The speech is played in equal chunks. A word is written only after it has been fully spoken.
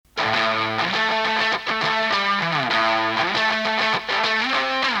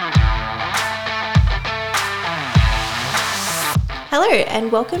Hello and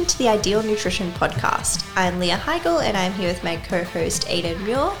welcome to the Ideal Nutrition Podcast. I'm Leah Heigl and I'm here with my co-host Aidan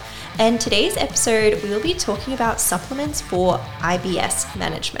Muir. And today's episode, we will be talking about supplements for IBS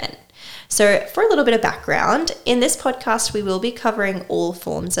management. So for a little bit of background, in this podcast, we will be covering all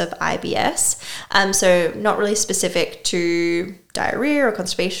forms of IBS. So not really specific to diarrhea or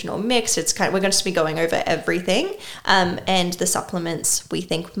constipation or mixed. We're going to be going over everything and the supplements we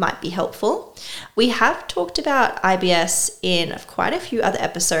think might be helpful. We have talked about IBS in quite a few other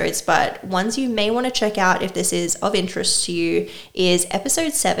episodes, but ones you may want to check out if this is of interest to you is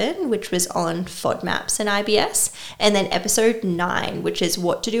episode 7, which was on FODMAPs and IBS, and then episode 9, which is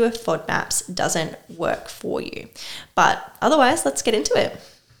what to do if FODMAPs doesn't work for you. But otherwise, let's get into it.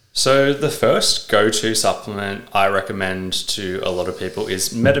 So the first go-to supplement I recommend to a lot of people is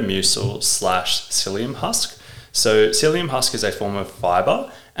Metamucil / psyllium husk. So psyllium husk is a form of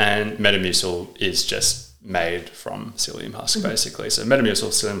fiber and Metamucil is just made from psyllium husk basically. So Metamucil,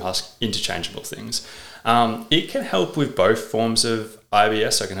 psyllium husk, interchangeable things. It can help with both forms of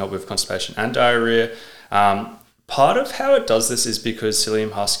IBS, so it can help with constipation and diarrhea. Part of how it does this is because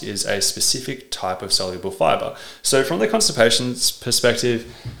psyllium husk is a specific type of soluble fiber. So from the constipation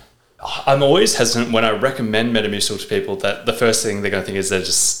perspective, I'm always hesitant when I recommend Metamucil to people that the first thing they're going to think is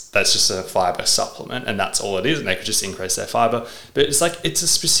that's just a fiber supplement and that's all it is and they could just increase their fiber. But it's a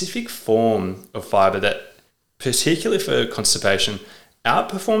specific form of fiber that, particularly for constipation,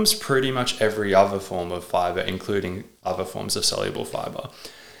 outperforms pretty much every other form of fiber, including other forms of soluble fiber.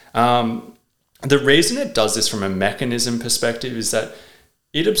 The reason it does this from a mechanism perspective is that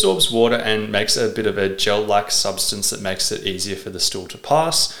it absorbs water and makes a bit of a gel-like substance that makes it easier for the stool to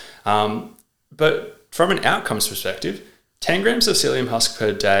pass. But from an outcomes perspective, 10 grams of psyllium husk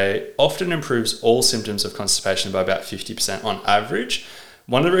per day often improves all symptoms of constipation by about 50% on average.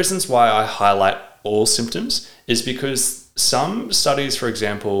 One of the reasons why I highlight all symptoms is because some studies, for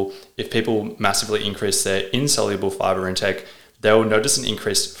example, if people massively increase their insoluble fiber intake, they will notice an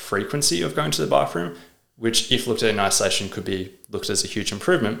increased frequency of going to the bathroom, which if looked at in isolation could be looked as a huge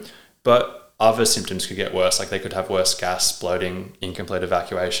improvement, but other symptoms could get worse, like they could have worse gas, bloating, incomplete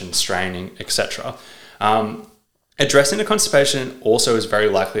evacuation, straining, etc. Addressing the constipation also is very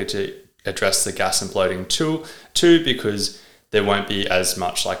likely to address the gas and bloating too, because there won't be as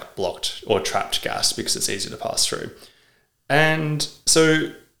much like blocked or trapped gas because it's easier to pass through. And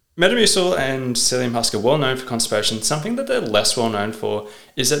so Metamucil and psyllium husk are well known for constipation. Something that they're less well known for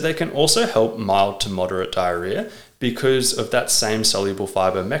is that they can also help mild to moderate diarrhea because of that same soluble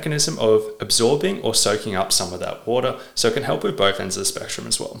fiber mechanism of absorbing or soaking up some of that water. So it can help with both ends of the spectrum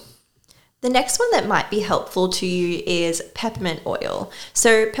as well. The next one that might be helpful to you is peppermint oil.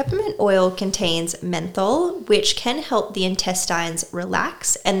 So peppermint oil contains menthol, which can help the intestines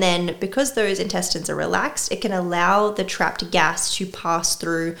relax. And then because those intestines are relaxed, it can allow the trapped gas to pass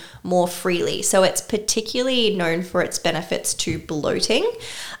through more freely. So it's particularly known for its benefits to bloating.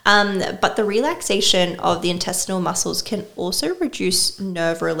 But the relaxation of the intestinal muscles can also reduce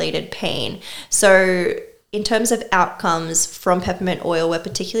nerve-related pain. So in terms of outcomes from peppermint oil, we're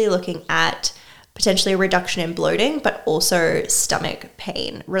particularly looking at potentially a reduction in bloating, but also stomach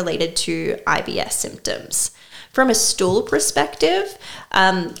pain related to IBS symptoms. From a stool perspective,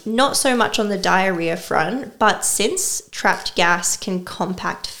 not so much on the diarrhea front, but since trapped gas can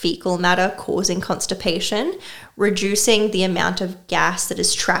compact fecal matter causing constipation, reducing the amount of gas that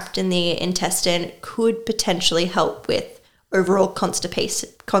is trapped in the intestine could potentially help with overall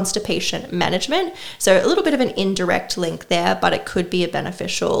constipation management. So a little bit of an indirect link there, but it could be a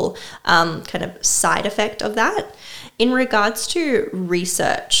beneficial kind of side effect of that. In regards to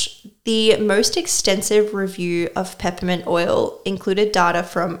research, the most extensive review of peppermint oil included data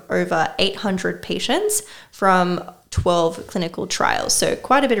from over 800 patients from 12 clinical trials. So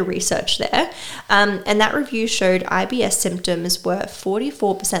quite a bit of research there. And that review showed IBS symptoms were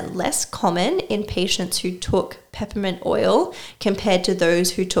 44% less common in patients who took peppermint oil compared to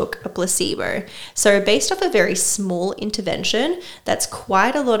those who took a placebo. So based off a very small intervention, that's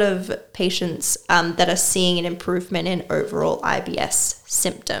quite a lot of patients that are seeing an improvement in overall IBS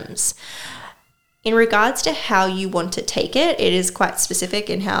symptoms. In regards to how you want to take it, it is quite specific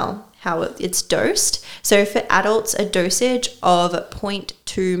in how it's dosed. So for adults, a dosage of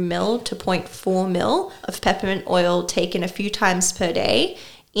 0.2 ml to 0.4 ml of peppermint oil taken a few times per day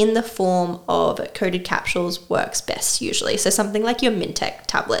in the form of coated capsules works best usually. So something like your Mintec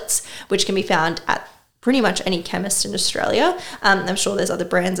tablets, which can be found at pretty much any chemist in Australia. I'm sure there's other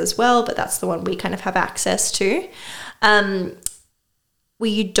brands as well, but that's the one we kind of have access to. where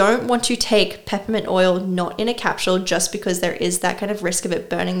you don't want to take peppermint oil not in a capsule just because there is that kind of risk of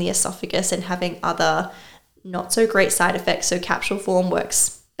it burning the esophagus and having other not so great side effects, so capsule form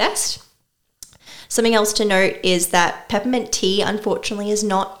works best. Something else to note is that peppermint tea, unfortunately, is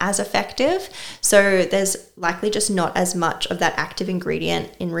not as effective. So there's likely just not as much of that active ingredient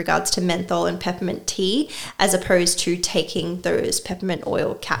in regards to menthol and peppermint tea, as opposed to taking those peppermint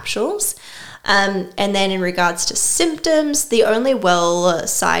oil capsules. And then in regards to symptoms, the only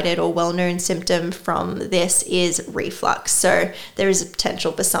well-cited or well-known symptom from this is reflux. So there is a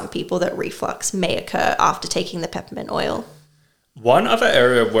potential for some people that reflux may occur after taking the peppermint oil. One other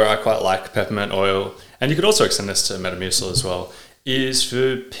area where I quite like peppermint oil, and you could also extend this to Metamucil as well, is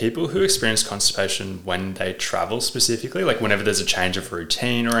for people who experience constipation when they travel specifically, like whenever there's a change of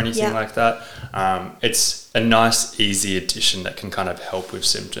routine or anything like that. It's a nice, easy addition that can kind of help with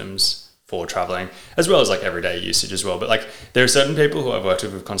symptoms for traveling, as well as like everyday usage as well. But like there are certain people who I've worked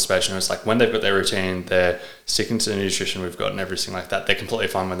with constipation, it's like when they've got their routine, they're sticking to the nutrition we've got and everything like that, they're completely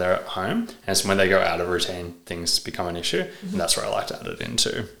fine when they're at home. And so when they go out of routine, things become an issue. And that's where I like to add it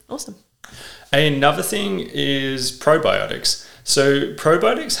into. Awesome. Another thing is probiotics. So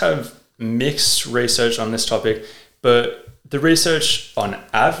probiotics have mixed research on this topic, but the research on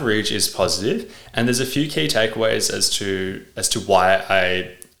average is positive. And there's a few key takeaways as to why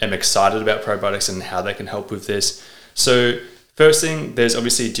I am excited about probiotics and how they can help with this. So first thing, there's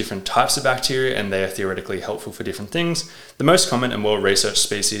obviously different types of bacteria and they are theoretically helpful for different things. The most common and well-researched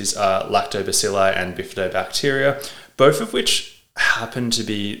species are lactobacilli and bifidobacteria, both of which happen to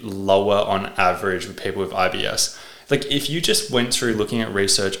be lower on average with people with IBS. Like if you just went through looking at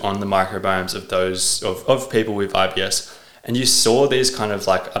research on the microbiomes of those of people with IBS and you saw these kind of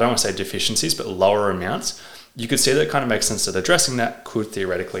like, I don't want to say deficiencies, but lower amounts, you could see that it kind of makes sense that addressing that could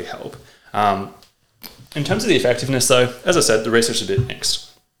theoretically help. In terms of the effectiveness though, as I said, the research is a bit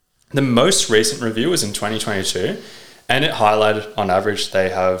mixed. The most recent review was in 2022 and it highlighted on average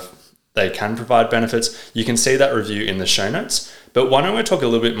they can provide benefits. You can see that review in the show notes. But one I want to talk a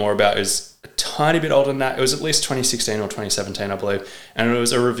little bit more about is a tiny bit older than that. It was at least 2016 or 2017, I believe. And it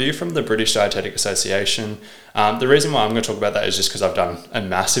was a review from the British Dietetic Association. The reason why I'm going to talk about that is just because I've done a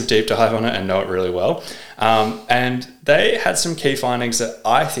massive deep dive on it and know it really well. And they had some key findings that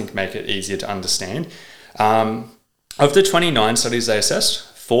I think make it easier to understand. Of the 29 studies they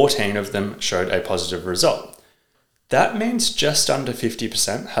assessed, 14 of them showed a positive result. That means just under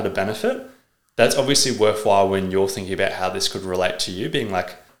 50% had a benefit. That's obviously worthwhile when you're thinking about how this could relate to you, being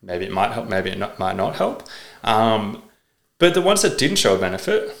like, maybe it might help, maybe it might not help. But the ones that didn't show a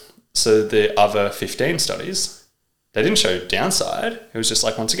benefit, so the other 15 studies, they didn't show downside. It was just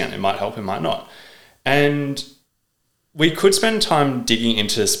like, once again, it might help, it might not. And we could spend time digging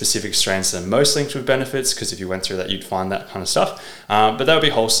into specific strains that are most linked with benefits, because if you went through that, you'd find that kind of stuff. But that would be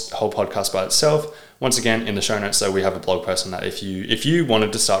a whole podcast by itself. Once again, in the show notes, though, we have a blog post on that. If you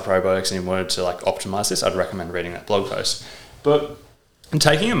wanted to start probiotics and you wanted to like optimize this, I'd recommend reading that blog post. But I'm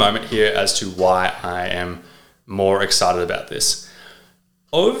taking a moment here as to why I am more excited about this.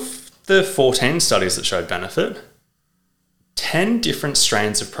 Of the 14 studies that showed benefit, 10 different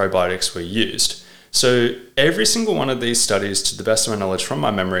strains of probiotics were used. So every single one of these studies, to the best of my knowledge from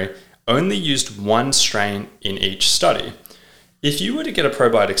my memory, only used one strain in each study. If you were to get a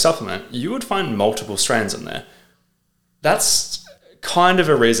probiotic supplement, you would find multiple strains in there. That's kind of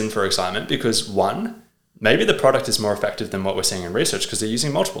a reason for excitement because one, maybe the product is more effective than what we're seeing in research because they're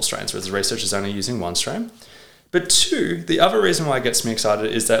using multiple strains, whereas the research is only using one strain. But two, the other reason why it gets me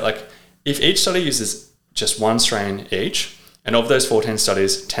excited is that like if each study uses just one strain each, and of those 14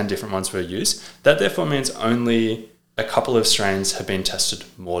 studies, 10 different ones were used, that therefore means only a couple of strains have been tested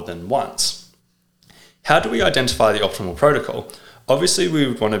more than once. How do we identify the optimal protocol? Obviously, we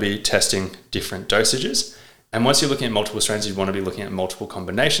would want to be testing different dosages. And once you're looking at multiple strains, you'd want to be looking at multiple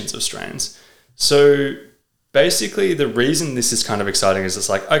combinations of strains. So basically, the reason this is kind of exciting is it's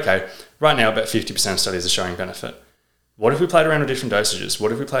like, okay, right now about 50% of studies are showing benefit. What if we played around with different dosages?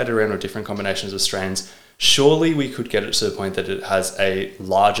 What if we played around with different combinations of strains? Surely we could get it to the point that it has a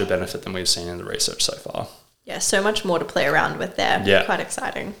larger benefit than we've seen in the research so far. Yeah, so much more to play around with there. Yeah. Quite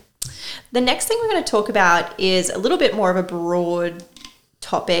exciting. The next thing we're going to talk about is a little bit more of a broad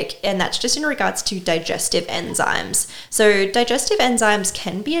topic, and that's just in regards to digestive enzymes. So digestive enzymes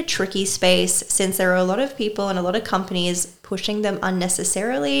can be a tricky space since there are a lot of people and a lot of companies pushing them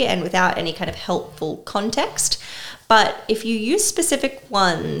unnecessarily and without any kind of helpful context. But if you use specific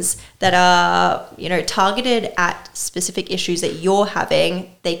ones that are, targeted at specific issues that you're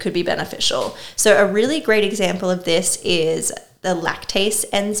having, they could be beneficial. So a really great example of this is the lactase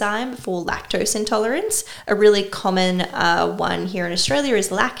enzyme for lactose intolerance. A really common one here in Australia is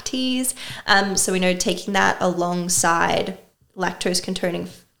lactase. So we know taking that alongside lactose-containing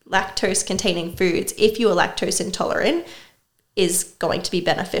lactose containing foods, if you are lactose intolerant, is going to be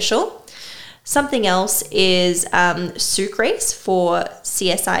beneficial. Something else is sucrase for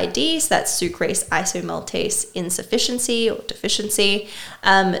CSID, so that's sucrase isomaltase insufficiency or deficiency.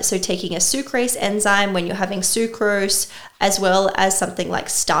 So taking a sucrase enzyme when you're having sucrose, as well as something like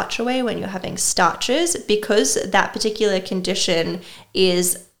starch away when you're having starches, because that particular condition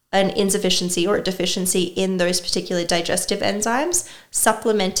is an insufficiency or a deficiency in those particular digestive enzymes.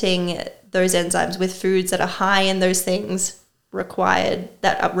 Supplementing those enzymes with foods that are high in those things require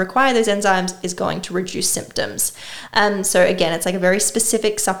those enzymes is going to reduce symptoms. So again, it's like a very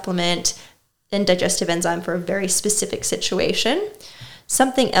specific supplement and digestive enzyme for a very specific situation.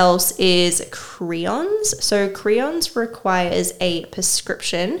 Something else is creons. So creons requires a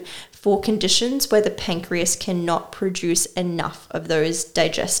prescription for conditions where the pancreas cannot produce enough of those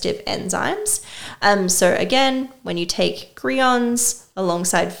digestive enzymes. So again, when you take creons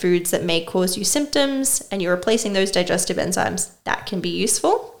alongside foods that may cause you symptoms and you're replacing those digestive enzymes, that can be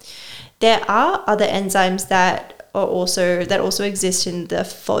useful. There are other enzymes that also exist in the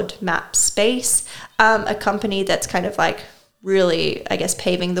FODMAP space. A company that's kind of like really, I guess,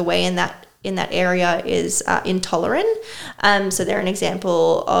 paving the way in that area is Intolerant. So they're an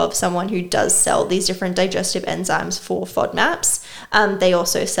example of someone who does sell these different digestive enzymes for FODMAPs. They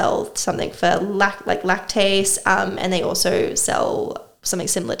also sell something for lactase, and they also sell something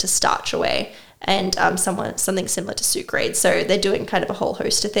similar to starch away and something similar to sucrase. So they're doing kind of a whole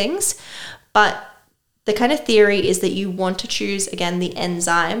host of things. But the kind of theory is that you want to choose, again, the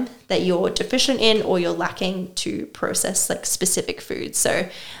enzyme that you're deficient in or you're lacking to process like specific foods. So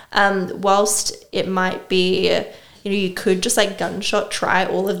whilst it might be, you could just like gunshot try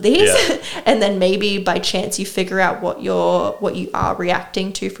all of these, and then maybe by chance you figure out what you are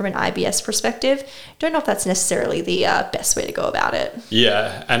reacting to from an IBS perspective. Don't know if that's necessarily the best way to go about it.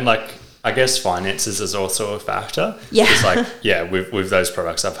 Yeah, and like I guess finances is also a factor. Yeah, it's like with those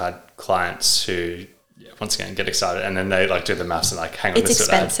products, I've had clients who once again get excited and then they like do the maths and like hang on, it's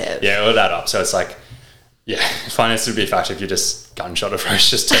expensive. It would add up. So it's like, finance would be a factor if you're just gunshot approach,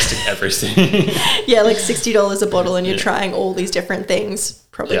 just testing everything. Like $60 a bottle and you're trying all these different things.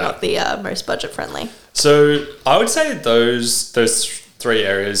 Probably not the most budget friendly. So I would say those 3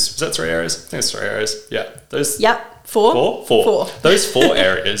 areas. Is that 3 areas? I think it's 3 areas. Yeah. Those. Yep. Four. Those 4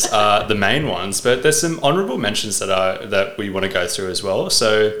 areas are the main ones, but there's some honorable mentions that we want to go through as well.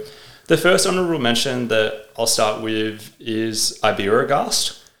 So the first honorable mention that I'll start with is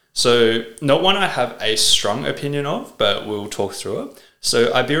Iberogast. So not one I have a strong opinion of, but we'll talk through it.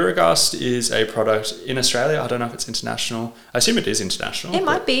 So Iberogast is a product in Australia. I don't know if it's international. I assume it is international. It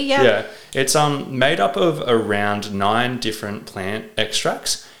might be, yeah. Yeah. It's made up of around 9 different plant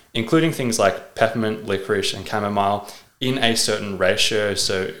extracts, including things like peppermint, licorice, and chamomile in a certain ratio.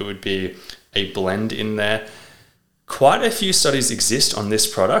 So it would be a blend in there. Quite a few studies exist on this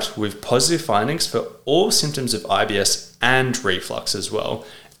product with positive findings for all symptoms of IBS and reflux as well.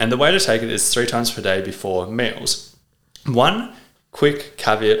 And the way to take it is 3 times per day before meals. One quick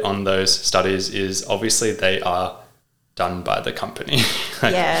caveat on those studies is obviously they are done by the company.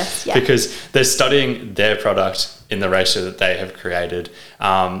 Because they're studying their product in the ratio that they have created.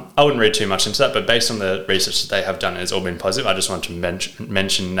 I wouldn't read too much into that, but based on the research that they have done, it's all been positive. I just want to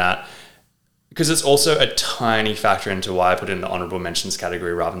mention that because it's also a tiny factor into why I put it in the honorable mentions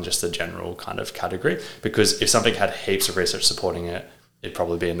category rather than just the general kind of category. Because if something had heaps of research supporting it, it'd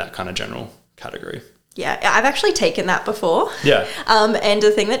probably be in that kind of general category. Yeah, I've actually taken that before. Yeah. And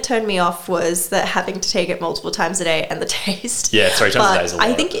the thing that turned me off was that having to take it multiple times a day and the taste. Yeah, 3 times a day is a lot.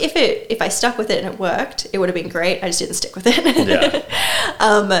 I think if I stuck with it and it worked, it would have been great. I just didn't stick with it.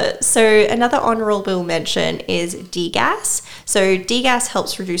 Yeah. So another honorable mention is DGAS. So DGAS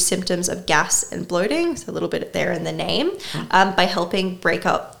helps reduce symptoms of gas and bloating. So a little bit there in the name, by helping break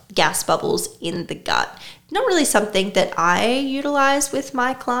up gas bubbles in the gut. Not really something that I utilize with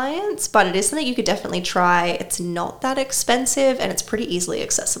my clients, but it is something you could definitely try. It's not that expensive and it's pretty easily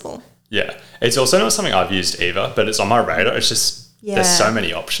accessible. Yeah. It's also not something I've used either, but it's on my radar. It's just, there's so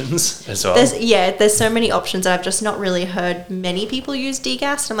many options as well. There's so many options. I've just not really heard many people use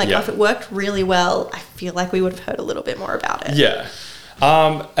DGAS. And I'm like, if it worked really well, I feel like we would have heard a little bit more about it. Yeah.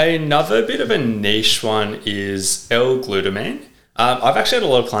 Another bit of a niche one is L-glutamine. I've actually had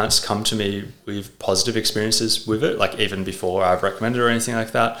a lot of clients come to me with positive experiences with it, like even before I've recommended or anything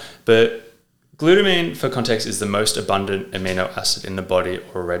like that. But glutamine, for context, is the most abundant amino acid in the body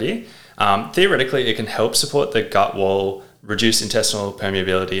already. Theoretically, it can help support the gut wall, reduce intestinal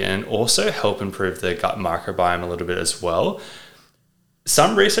permeability, and also help improve the gut microbiome a little bit as well.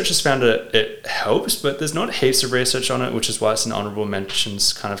 some research has found it helps, but there's not heaps of research on it, which is why it's an honorable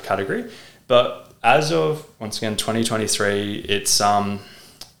mentions kind of category. But as of, once again, 2023, it's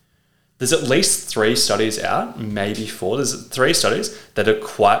there's at least 3 studies out, maybe 4. There's 3 studies that are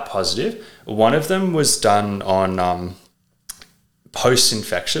quite positive. One of them was done on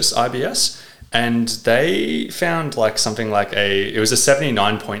post-infectious IBS, and they found like something like it was a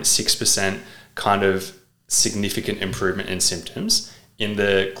 79.6% kind of significant improvement in symptoms in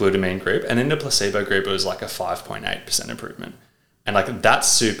the glutamine group, and in the placebo group it was like a 5.8% improvement, and like that's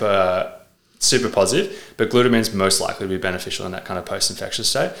super positive, but glutamine's most likely to be beneficial in that kind of post-infectious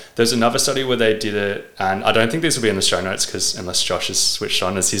state. There's another study where they did it, and I don't think these will be in the show notes because unless Josh has switched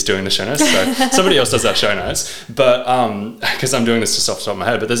on as he's doing the show notes, so somebody else does that show notes, but because I'm doing this just off the top of my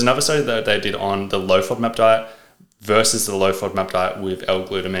head. But there's another study that they did on the low FODMAP diet versus the low FODMAP diet with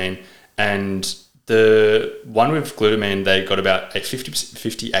L-glutamine, and the one with glutamine, they got about a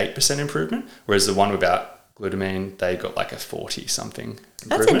 58% improvement, whereas the one without glutamine, they got like a 40-something improvement.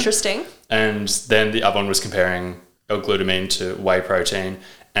 That's interesting. And then the other one was comparing L-glutamine to whey protein.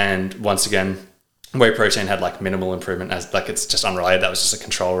 And once again, whey protein had like minimal improvement, as like it's just unrelated. That was just a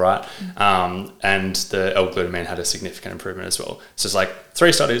control, right? And the L-glutamine had a significant improvement as well. So it's like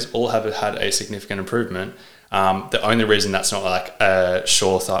 3 studies all have had a significant improvement. The only reason that's not like a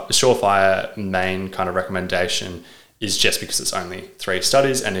surefire main kind of recommendation is just because it's only 3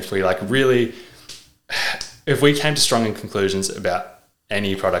 studies. And if we came to strong conclusions about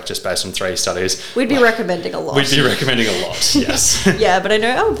any product just based on 3 studies, we'd be recommending a lot. We'd be recommending a lot, yes. Yeah, but I know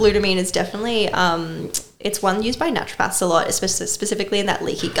L-glutamine is definitely, it's one used by naturopaths a lot, specifically in that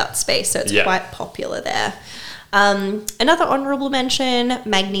leaky gut space. So it's quite popular there. Another honorable mention,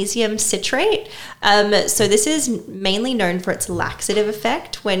 magnesium citrate. So this is mainly known for its laxative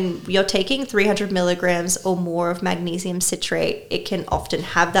effect. When you're taking 300 milligrams or more of magnesium citrate, it can often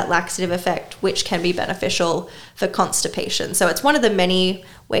have that laxative effect, which can be beneficial for constipation. So it's one of the many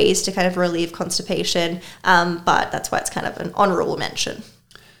ways to kind of relieve constipation, but that's why it's kind of an honorable mention.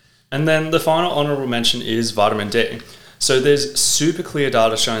 And then the final honorable mention is vitamin D. So there's super clear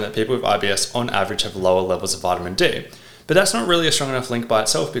data showing that people with IBS on average have lower levels of vitamin D. But that's not really a strong enough link by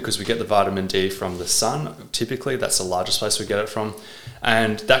itself because we get the vitamin D from the sun. Typically, that's the largest place we get it from.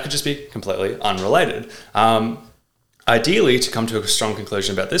 And that could just be completely unrelated. Ideally, to come to a strong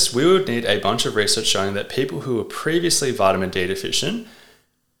conclusion about this, we would need a bunch of research showing that people who were previously vitamin D deficient,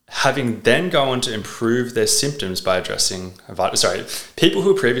 having then go on to improve their symptoms by addressing... people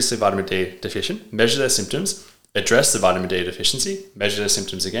who were previously vitamin D deficient, measure their symptoms, address the vitamin D deficiency, measure their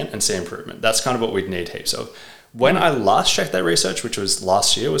symptoms again, and see improvement. That's kind of what we'd need heaps of. When I last checked that research, which was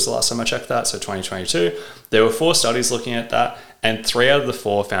last year, was the last time I checked that, so 2022, there were 4 studies looking at that, and 3 out of the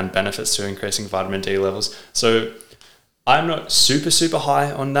 4 found benefits to increasing vitamin D levels. So I'm not super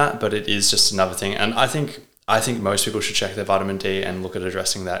high on that, but it is just another thing. And I think most people should check their vitamin D and look at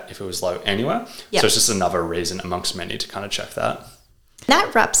addressing that if it was low anywhere. Yep. So it's just another reason amongst many to kind of check that.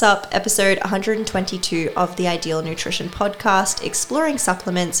 That wraps up episode 122 of the Ideal Nutrition Podcast, exploring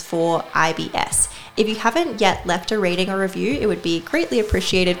supplements for IBS. If you haven't yet left a rating or review, it would be greatly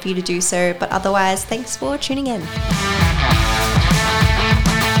appreciated for you to do so. But otherwise, thanks for tuning in.